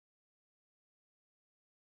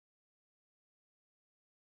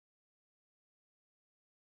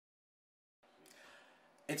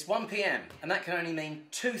It's 1 PM and that can only mean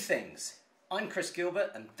two things. I'm Chris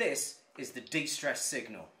Gilbert and this is the De-Stress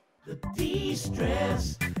Signal. The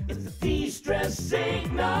De-Stress, it's the De-Stress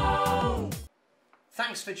Signal.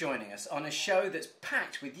 Thanks for joining us on a show that's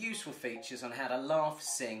packed with useful features on how to laugh,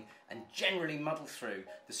 sing and generally muddle through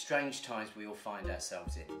the strange times we all find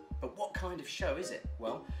ourselves in. But what kind of show is it?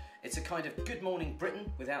 Well, it's a kind of Good Morning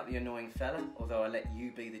Britain without the annoying fella, although I let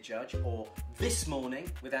you be the judge, or This Morning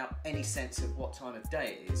without any sense of what time of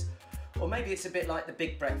day it is, or maybe it's a bit like The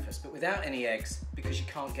Big Breakfast but without any eggs because you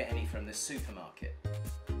can't get any from the supermarket.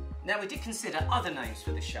 Now, we did consider other names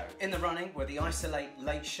for the show. In the running were the Isolate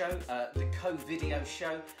Late Show, the Co-Video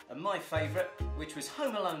Show, and my favourite, which was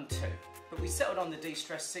Home Alone 2. But we settled on the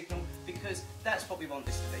De-Stress Signal because that's what we want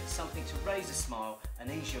this to be, something to raise a smile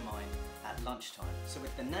and ease your mind at lunchtime. So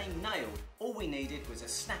with the name nailed, all we needed was a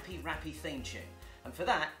snappy, rappy theme tune. And for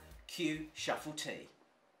that, cue Shuffle T.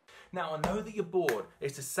 Now I know that you're bored,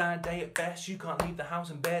 it's a sad day at best. You can't leave the house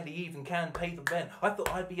and barely even can pay the rent. I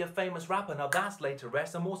thought I'd be a famous rapper, now that's laid to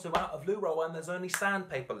rest. I'm also out of Luro and there's only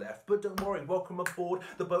sandpaper left. But don't worry, welcome aboard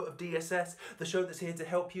the boat of DSS, the show that's here to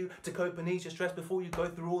help you to cope and ease your stress before you go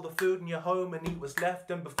through all the food in your home and eat what's left.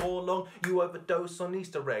 And before long, you overdose on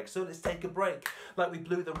Easter eggs. So let's take a break, like we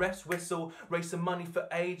blew the rest whistle, raise some money for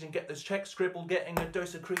age and get those checks scribbled. Getting a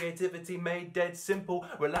dose of creativity made dead simple.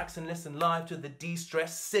 Relax and listen live to the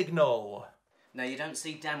De-Stress Signal. Now, you don't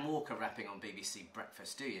see Dan Walker rapping on BBC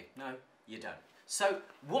Breakfast, do you? No, you don't. So,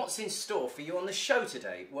 what's in store for you on the show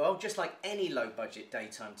today? Well, just like any low-budget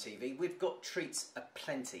daytime TV, we've got treats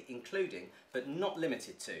aplenty, including, but not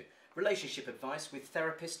limited to, relationship advice with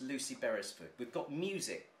therapist Lucy Beresford. We've got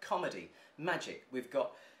music, comedy, magic. We've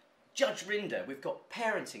got Judge Rinder. We've got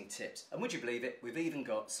parenting tips. And would you believe it, we've even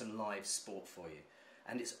got some live sport for you.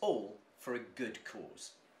 And it's all for a good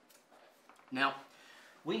cause. Now,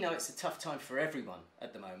 we know it's a tough time for everyone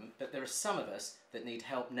at the moment, but there are some of us that need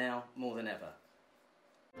help now more than ever.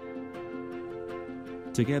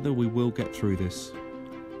 Together we will get through this.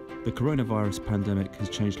 The coronavirus pandemic has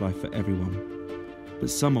changed life for everyone,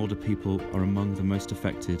 but some older people are among the most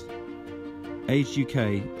affected. Aged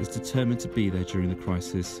UK is determined to be there during the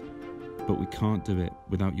crisis, but we can't do it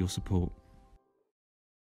without your support.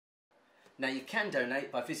 Now, you can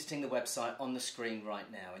donate by visiting the website on the screen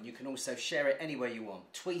right now, and you can also share it anywhere you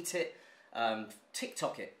want. Tweet it,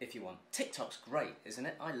 TikTok it if you want. TikTok's great, isn't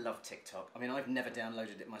it? I love TikTok. I mean, I've never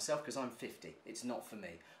downloaded it myself because I'm 50. It's not for me.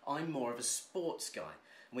 I'm more of a sports guy.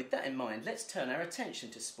 And with that in mind, let's turn our attention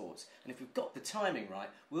to sports. And if we've got the timing right,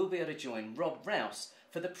 we'll be able to join Rob Rouse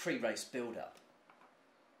for the pre-race build-up.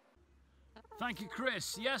 Thank you,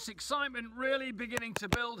 Chris. Yes, excitement really beginning to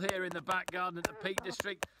build here in the back garden at the Peak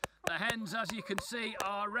District. The hens, as you can see,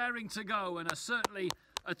 are raring to go and are certainly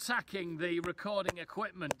attacking the recording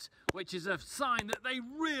equipment, which is a sign that they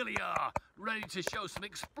really are ready to show some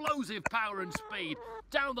explosive power and speed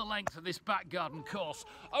down the length of this back garden course.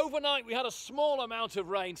 Overnight we had a small amount of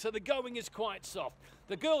rain, so the going is quite soft.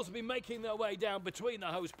 The girls have been making their way down between the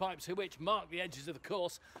hose pipes which mark the edges of the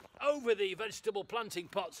course, over the vegetable planting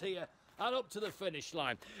pots here and up to the finish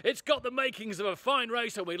line. It's got the makings of a fine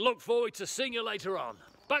race and we look forward to seeing you later on.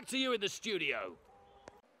 Back to you in the studio.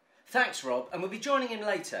 Thanks, Rob, and we'll be joining him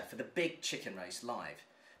later for the big chicken race live.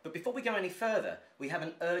 But before we go any further, we have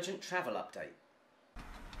an urgent travel update.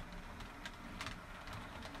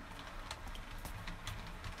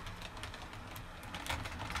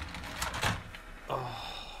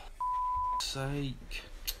 Oh, sake.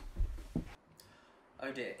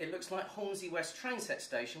 Oh dear, it looks like Hornsey West train set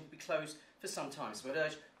station will be closed for some time, so I'd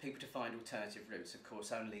urge people to find alternative routes, of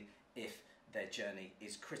course only if their journey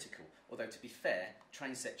is critical. Although, to be fair,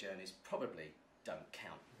 train set journeys probably don't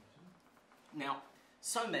count. Now,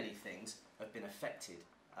 so many things have been affected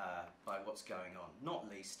by what's going on, not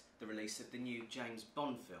least the release of the new James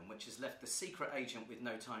Bond film, which has left the secret agent with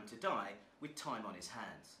no time to die with time on his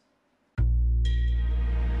hands.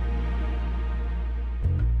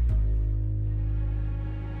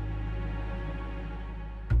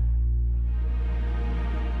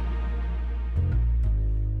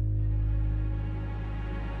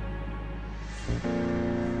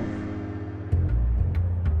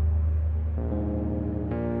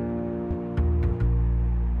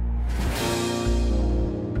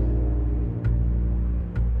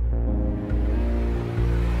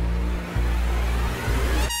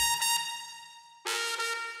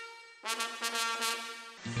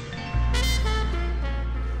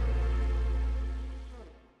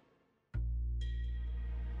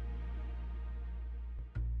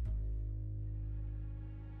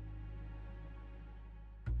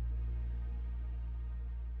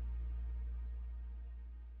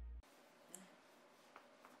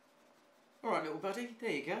 right, little buddy.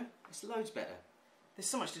 There you go. It's loads better. There's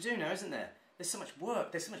so much to do now, isn't there? There's so much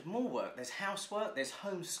work. There's so much more work. There's housework. There's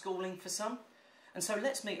homeschooling for some. And so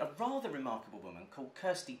let's meet a rather remarkable woman called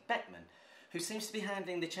Kirsty Beckman, who seems to be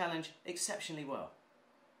handling the challenge exceptionally well.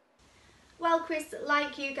 Well, Chris,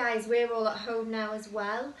 like you guys, we're all at home now as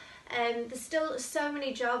well. There's still so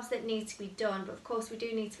many jobs that need to be done, but of course we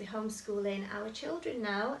do need to be homeschooling our children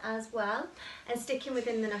now as well and sticking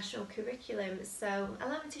within the national curriculum. So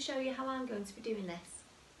allow me to show you how I'm going to be doing this.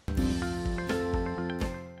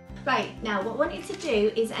 Right, now what I want you to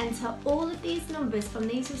do is enter all of these numbers from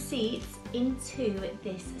these receipts into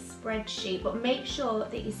this spreadsheet, but make sure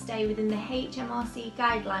that you stay within the HMRC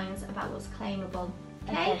guidelines about what's claimable.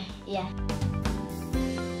 Okay? Yeah.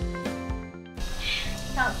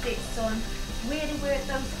 That's it, son. Really work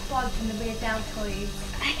those quads and the rear deltoids.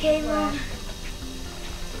 Okay, Mum.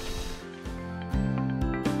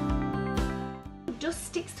 Dust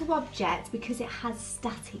sticks to objects because it has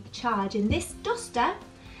static charge, and this duster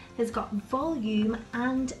has got volume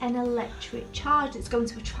and an electric charge that's going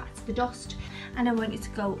to attract the dust. And I want you to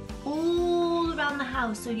go all around the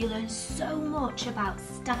house so you learn so much about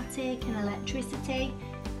static and electricity.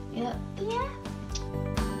 Yeah.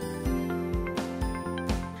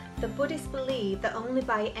 The Buddhists believe that only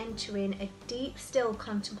by entering a deep, still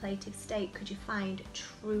contemplative state could you find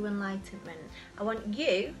true enlightenment. I want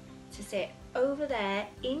you to sit over there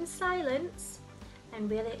in silence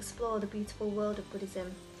and really explore the beautiful world of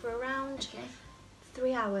Buddhism for around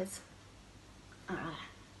 3 hours. Alright.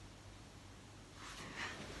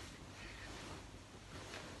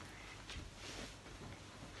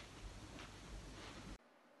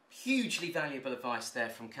 Hugely valuable advice there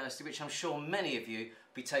from Kirsty, which I'm sure many of you will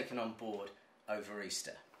be taking on board over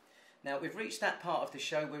Easter. Now, we've reached that part of the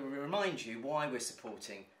show where we remind you why we're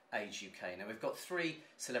supporting Age UK. Now, we've got 3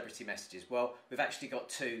 celebrity messages. Well, we've actually got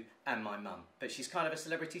 2 and my mum, but she's kind of a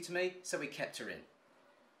celebrity to me, so we kept her in.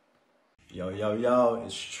 Yo, yo, yo,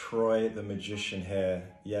 it's Troy the Magician here.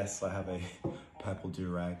 Yes, I have a purple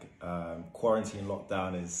do-rag. Quarantine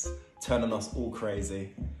lockdown is turning us all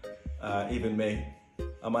crazy, even me.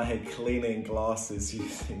 I'm out here cleaning glasses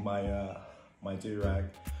using my do-rag.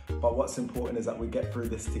 But what's important is that we get through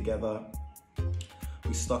this together.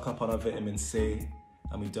 We stock up on our vitamin C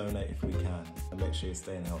and we donate if we can. And make sure you're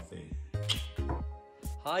staying healthy.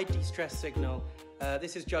 Hi, De-Stress Signal.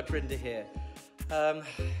 This is Judge Rinder here.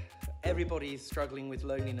 Everybody's struggling with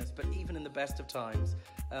loneliness, but even in the best of times,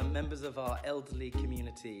 members of our elderly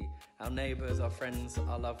community, our neighbours, our friends,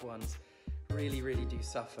 our loved ones, really do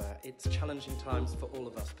suffer. It's challenging times for all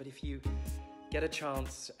of us, but if you get a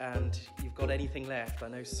chance and you've got anything left, I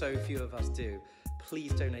know so few of us do,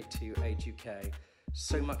 please donate to Age UK.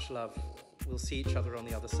 So much love. We'll see each other on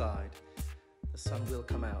the other side. The sun will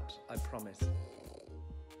come out, I promise.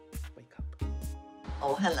 Wake up.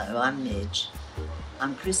 Oh, hello, I'm Midge.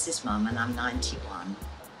 I'm Chris's mum and I'm 91.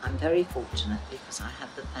 I'm very fortunate because I have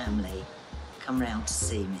the family come round to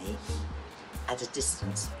see me at a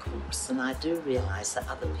distance, of course, and I do realise that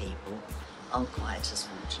other people aren't quite as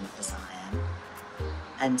fortunate as I am.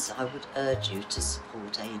 And so I would urge you to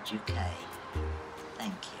support Age UK.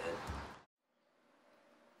 Thank you.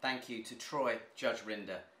 Thank you to Troy, Judge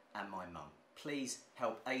Rinder and my mum. Please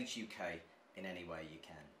help Age UK in any way you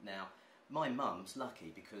can. Now, my mum's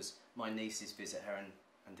lucky because my nieces visit her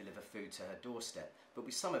and deliver food to her doorstep. But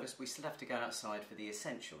with some of us, we still have to go outside for the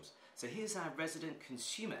essentials. So here's our resident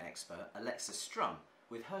consumer expert, Alexis Strum,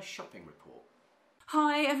 with her shopping report.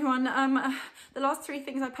 Hi everyone, the last 3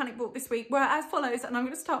 things I panic bought this week were as follows, and I'm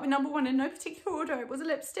going to start with number 1 in no particular order. It was a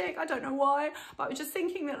lipstick. I don't know why, but I was just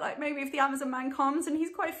thinking that like maybe if the Amazon man comes and he's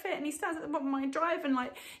quite fit and he stands at the bottom of my drive and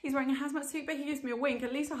like he's wearing a hazmat suit but he gives me a wink,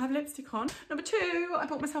 at least I have lipstick on. Number 2, I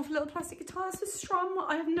bought myself a little plastic guitar to strum.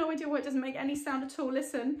 I have no idea why it doesn't make any sound at all.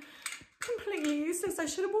 Listen, completely useless. I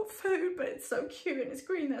should have bought food, but it's so cute and it's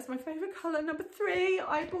green. That's my favourite colour. Number 3,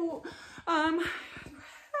 I bought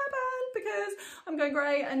because I'm going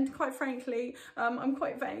grey and quite frankly I'm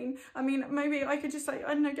quite vain. I mean, maybe I could just like,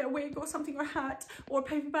 I don't know, get a wig or something, or a hat or a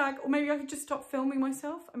paper bag, or maybe I could just stop filming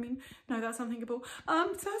myself. I mean, no, that's unthinkable. So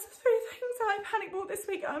that's the 3 things I panic bought this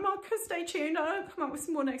week. Stay tuned. I'll come up with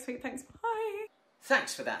some more next week. Thanks, bye.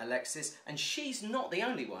 Thanks for that, Alexis. And she's not the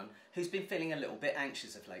only one who's been feeling a little bit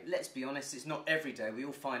anxious of late. Let's be honest, it's not every day we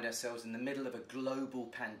all find ourselves in the middle of a global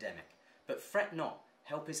pandemic. But fret not.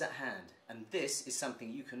 Help is at hand, and this is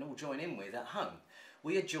something you can all join in with at home.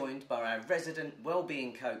 We are joined by our resident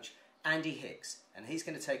wellbeing coach, Andy Hicks, and he's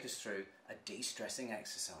going to take us through a de-stressing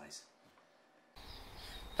exercise.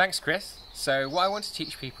 Thanks, Chris. So what I want to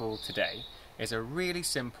teach people today is a really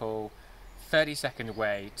simple 30-second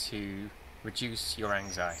way to reduce your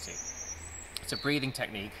anxiety. It's a breathing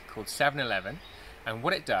technique called 7-11, and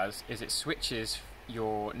what it does is it switches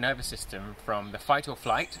your nervous system from the fight or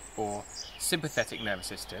flight or sympathetic nervous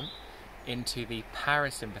system into the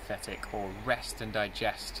parasympathetic or rest and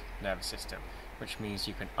digest nervous system, which means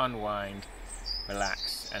you can unwind,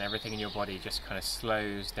 relax, and everything in your body just kind of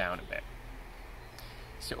slows down a bit.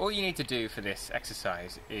 So all you need to do for this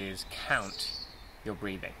exercise is count your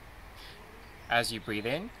breathing. As you breathe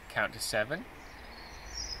in, count to 7,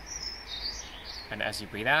 and as you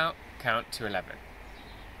breathe out, count to 11.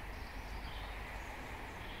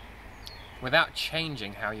 Without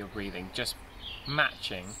changing how you're breathing, just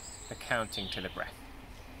matching the counting to the breath.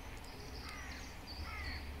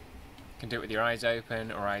 You can do it with your eyes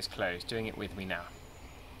open or eyes closed, doing it with me now.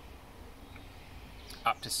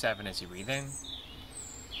 Up to 7 as you breathe in,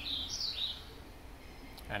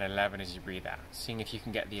 and 11 as you breathe out. Seeing if you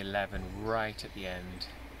can get the 11 right at the end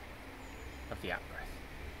of the out breath.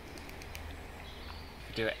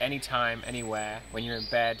 You can do it anytime, anywhere, when you're in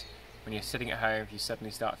bed, when you're sitting at home, if you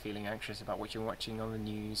suddenly start feeling anxious about what you're watching on the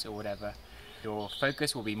news or whatever. Your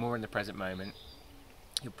focus will be more in the present moment,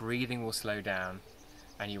 your breathing will slow down,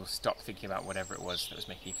 and you will stop thinking about whatever it was that was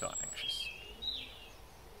making you feel anxious.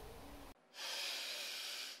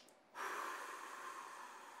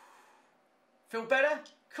 Feel better?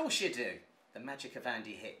 Of course you do. The magic of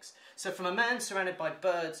Andy Hicks. So from a man surrounded by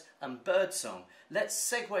birds and birdsong, let's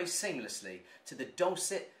segue seamlessly to the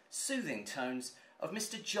dulcet, soothing tones of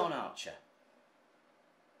Mr. John Archer.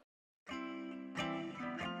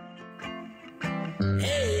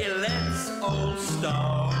 Hey, let's all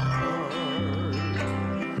start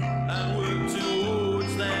and work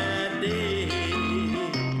towards that day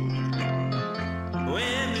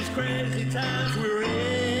when these crazy times we're in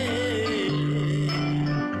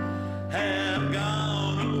have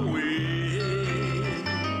gone away.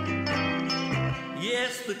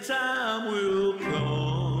 Yes, the time will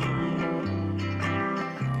come,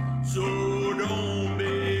 so don't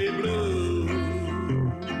be blue.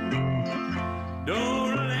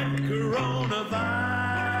 Don't let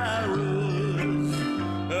coronavirus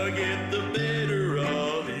get the better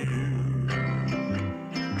of you.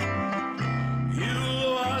 You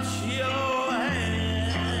wash your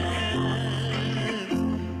hands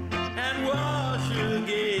and wash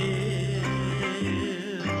again.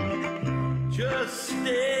 Just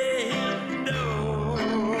stay indoors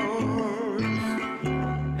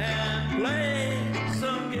and play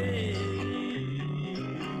some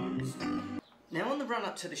games. Now on the run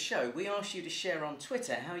up to the show, we asked you to share on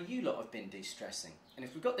Twitter how you lot have been de-stressing. And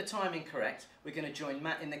if we've got the timing correct, we're going to join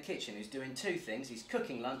Matt in the kitchen, who's doing two things. He's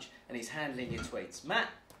cooking lunch and he's handling your tweets. Matt,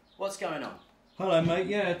 what's going on? Hello, mate.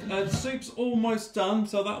 Yeah, soup's almost done,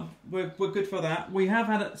 so that we're good for that. We have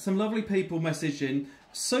had some lovely people message in.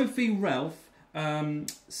 Sophie Ralph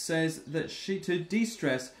says that to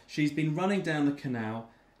de-stress, she's been running down the canal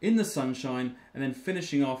in the sunshine and then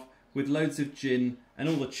finishing off with loads of gin and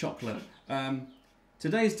all the chocolate.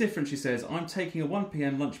 Today is different, she says. I'm taking a 1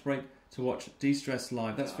 PM lunch break to watch De-Stress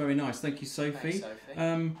Live. That's very nice. Thank you, Sophie. Thanks,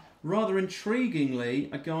 Sophie. Rather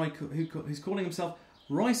intriguingly, a guy who's calling himself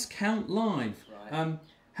Rice Count Live. Right.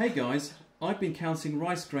 Hey guys, I've been counting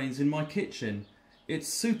rice grains in my kitchen. It's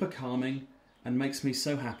super calming and makes me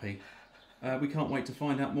so happy. We can't wait to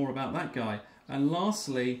find out more about that guy. And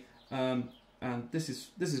lastly, and this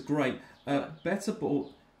is great. Better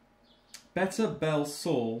Bell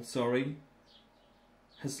Saul,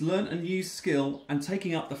 has learnt a new skill and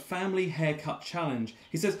taking up the family haircut challenge.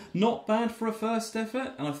 He says, not bad for a first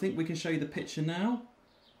effort, and I think we can show you the picture now.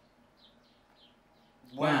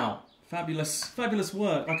 Wow. Fabulous, fabulous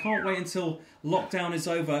work. I can't wait until lockdown is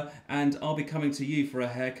over and I'll be coming to you for a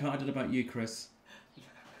haircut. I don't know about you, Chris.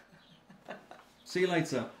 See you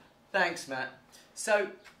later. Thanks, Matt. So,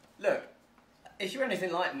 look, if you're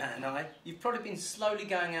anything like Matt and I, you've probably been slowly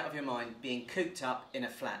going out of your mind being cooped up in a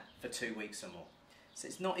flat for 2 weeks or more. So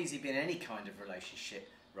it's not easy being in any kind of relationship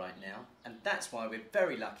right now, and that's why we're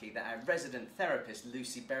very lucky that our resident therapist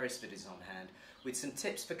Lucy Beresford is on hand with some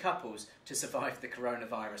tips for couples to survive the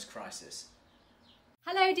coronavirus crisis.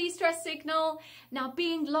 Hello, De-Stress Signal. Now,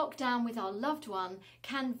 being locked down with our loved one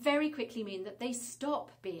can very quickly mean that they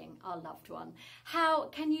stop being our loved one. How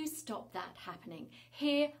can you stop that happening?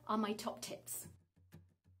 Here are my top tips.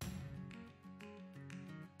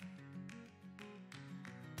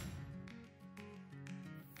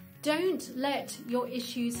 Don't let your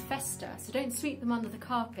issues fester. So don't sweep them under the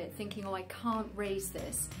carpet thinking, oh, I can't raise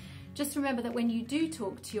this. Just remember that when you do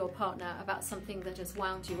talk to your partner about something that has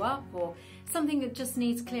wound you up or something that just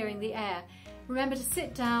needs clearing the air, remember to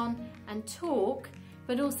sit down and talk,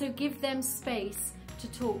 but also give them space to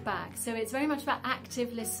talk back. So it's very much about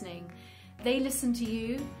active listening. They listen to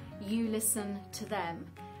you, you listen to them.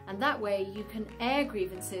 And that way you can air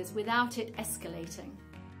grievances without it escalating.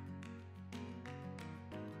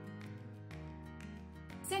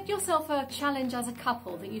 Set yourself a challenge as a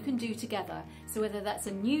couple that you can do together. So whether that's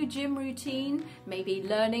a new gym routine, maybe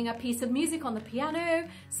learning a piece of music on the piano,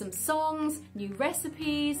 some songs, new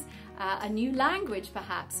recipes, a new language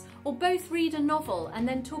perhaps, or both read a novel and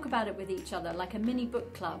then talk about it with each other like a mini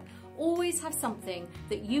book club. Always have something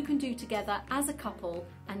that you can do together as a couple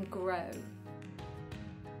and grow.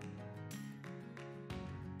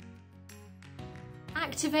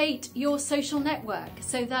 Activate your social network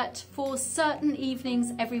so that for certain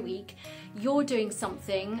evenings every week you're doing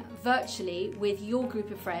something virtually with your group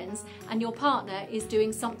of friends and your partner is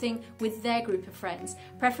doing something with their group of friends,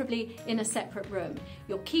 preferably in a separate room.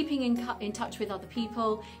 You're keeping in touch with other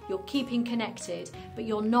people, you're keeping connected, but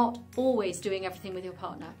you're not always doing everything with your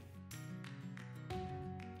partner.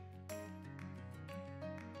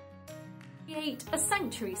 Create a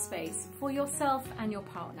sanctuary space for yourself and your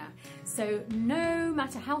partner. So no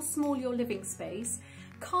matter how small your living space,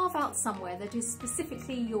 carve out somewhere that is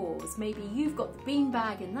specifically yours. Maybe you've got the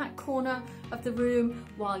beanbag in that corner of the room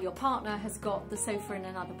while your partner has got the sofa in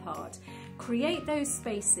another part. Create those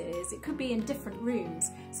spaces, it could be in different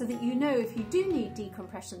rooms, so that you know if you do need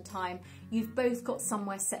decompression time, you've both got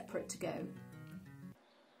somewhere separate to go.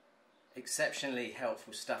 Exceptionally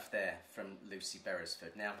helpful stuff there from Lucy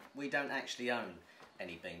Beresford. Now, we don't actually own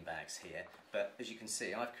any beanbags here, but as you can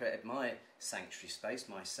see, I've created my sanctuary space,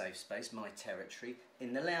 my safe space, my territory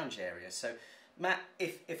in the lounge area. So, Matt,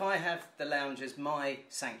 if I have the lounge as my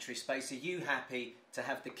sanctuary space, are you happy to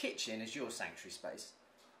have the kitchen as your sanctuary space?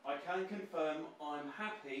 I can confirm I'm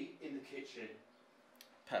happy in the kitchen.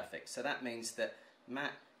 Perfect. So that means that,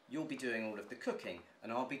 Matt, you'll be doing all of the cooking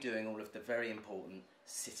and I'll be doing all of the very important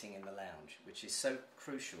sitting in the lounge, which is so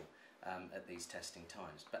crucial at these testing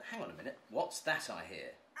times. But hang on a minute, what's that I hear?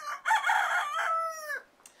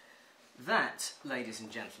 That, ladies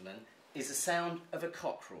and gentlemen, is the sound of a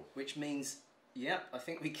cockerel, which means, yep, I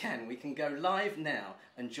think we can go live now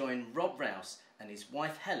and join Rob Rouse and his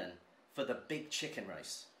wife Helen for the big chicken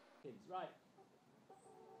race. Right.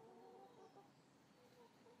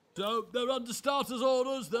 So they're under starters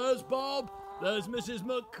orders. There's Bob. There's Mrs.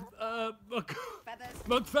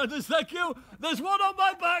 McFeathers, thank you. There's one on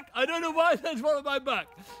my back. I don't know why there's one on my back.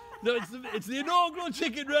 No, it's the inaugural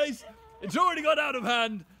chicken race. It's already got out of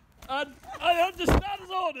hand. And I understand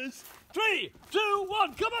his orders. 3, 2,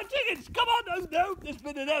 1. Come on, chickens. Come on. Oh, no, there's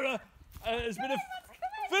been an error. There's been a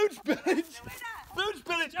food spillage. Food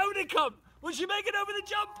spillage. Oh, they come. Will she make it over the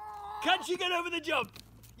jump? Can she get over the jump?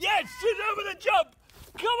 Yes, she's over the jump.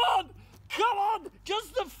 Come on. Come on,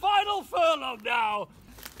 just the final furlong now.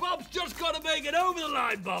 Bob's just got to make it over the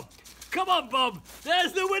line, Bob. Come on, Bob.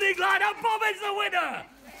 There's the winning line, and Bob is the winner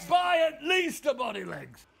by at least a body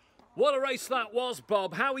length. What a race that was,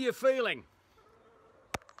 Bob. How are you feeling?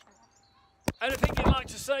 Anything you'd like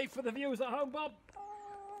to say for the viewers at home, Bob?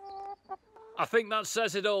 I think that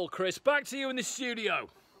says it all, Chris. Back to you in the studio.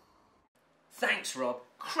 Thanks, Rob.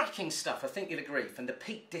 Cracking stuff, I think you'll agree, from the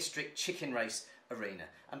Peak District Chicken Race Arena.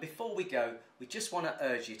 And before we go, we just want to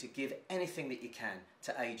urge you to give anything that you can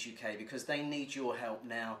to Age UK, because they need your help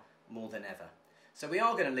now more than ever. So we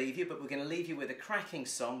are going to leave you, but we're going to leave you with a cracking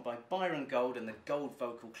song by Byron Gold and the Gold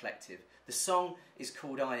Vocal Collective. The song is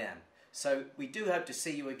called I Am. So we do hope to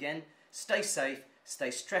see you again. Stay safe,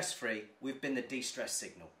 stay stress-free. We've been the De-Stress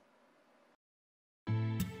Signal.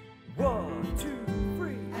 1, 2,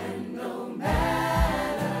 3. And no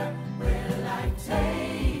matter where life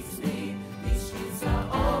takes me, these streets are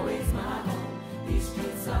always my home. These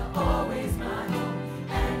streets are always my home.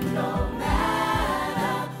 And no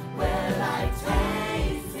matter where life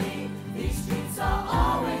takes me, these streets are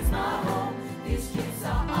always my home. These streets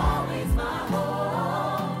are always my home.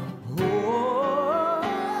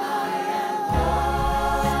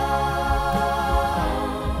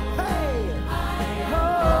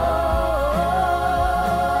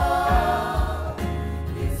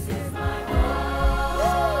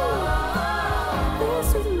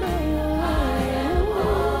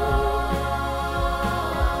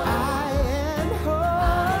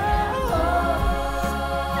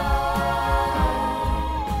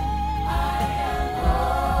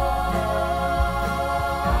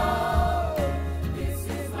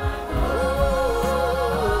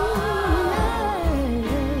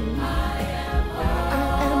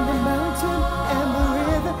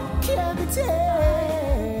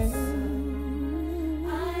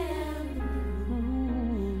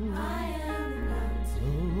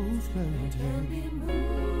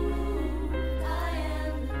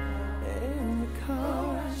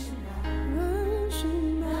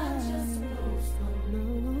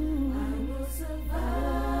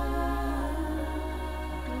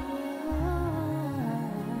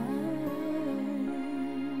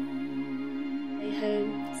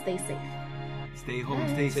 stay safe. Stay home,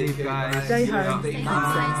 stay safe, guys. Stay home, Stay stay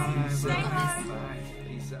home. safe.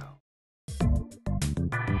 Peace out.